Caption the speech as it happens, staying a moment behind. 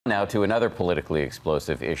Now to another politically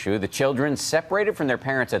explosive issue. The children separated from their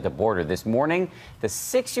parents at the border this morning. The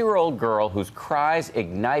 6-year-old girl whose cries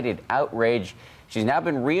ignited outrage. She's now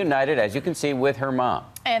been reunited, as you can see, with her mom.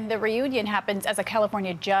 And the reunion happens as a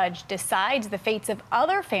California judge decides the fates of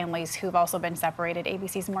other families who've also been separated.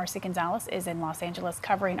 ABC's Marcy Gonzalez is in Los Angeles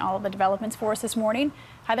covering all of the developments for us this morning.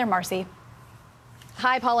 Hi there, Marcy.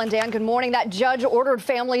 Hi, Paul and Dan. Good morning. That judge ordered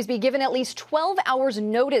families be given at least 12 hours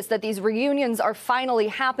notice that these reunions are finally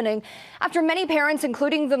happening after many parents,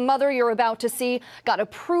 including the mother you're about to see, got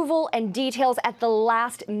approval and details at the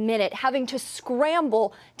last minute, having to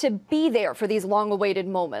scramble to be there for these long-awaited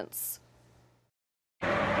moments.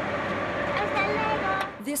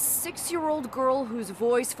 This 6-year-old girl whose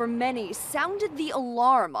voice for many sounded the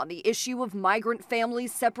alarm on the issue of migrant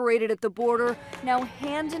families separated at the border, now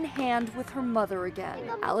hand in hand with her mother again.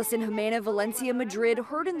 Allison Jimena Valencia Madrid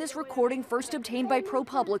heard in this recording first obtained by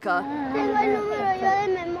ProPublica.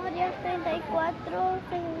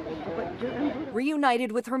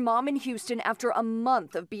 Reunited with her mom in Houston after a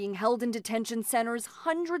month of being held in detention centers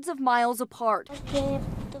hundreds of miles apart,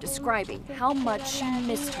 describing how much she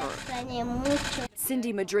missed her.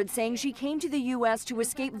 Cindy Madrid saying she came to the U.S. to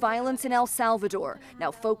escape violence in El Salvador,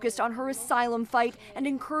 now focused on her asylum fight and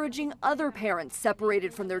encouraging other parents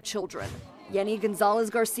separated from their children. Yenny Gonzalez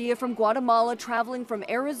Garcia from Guatemala traveling from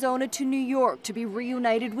Arizona to New York to be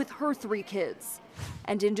reunited with her 3 kids.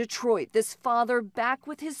 And in Detroit, this father back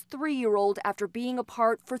with his 3-year-old after being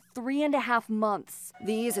apart for 3.5 months.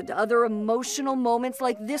 These and other emotional moments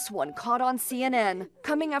like this one caught on CNN,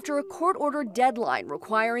 coming after a court-ordered deadline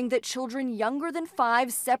requiring that children younger than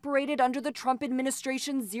 5 separated under the Trump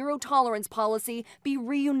administration's zero-tolerance policy be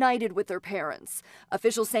reunited with their parents.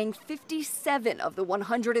 Officials saying 57 of the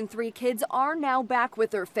 103 kids are now back with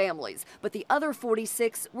their families, but the other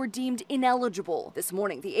 46 were deemed ineligible. This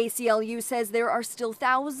morning, the ACLU says there are still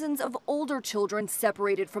thousands of older children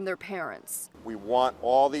separated from their parents. We want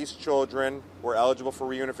all these children who are eligible for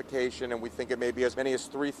reunification, and we think it may be as many as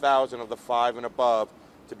 3,000 of the 5 and above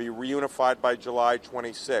to be reunified by July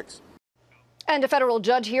 26. And a federal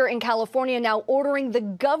judge here in California now ordering the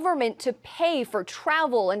government to pay for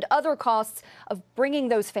travel and other costs of bringing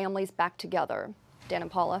those families back together. Dan and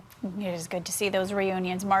Paula. It is good to see those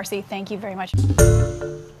reunions. Marcy, thank you very much.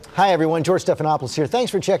 Hi, everyone. George Stephanopoulos here.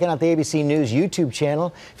 Thanks for checking out the ABC News YouTube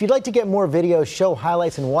channel. If you'd like to get more videos, show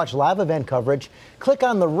highlights, and watch live event coverage, click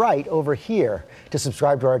on the right over here to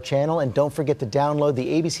subscribe to our channel. And don't forget to download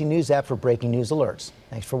the ABC News app for breaking news alerts.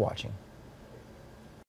 Thanks for watching.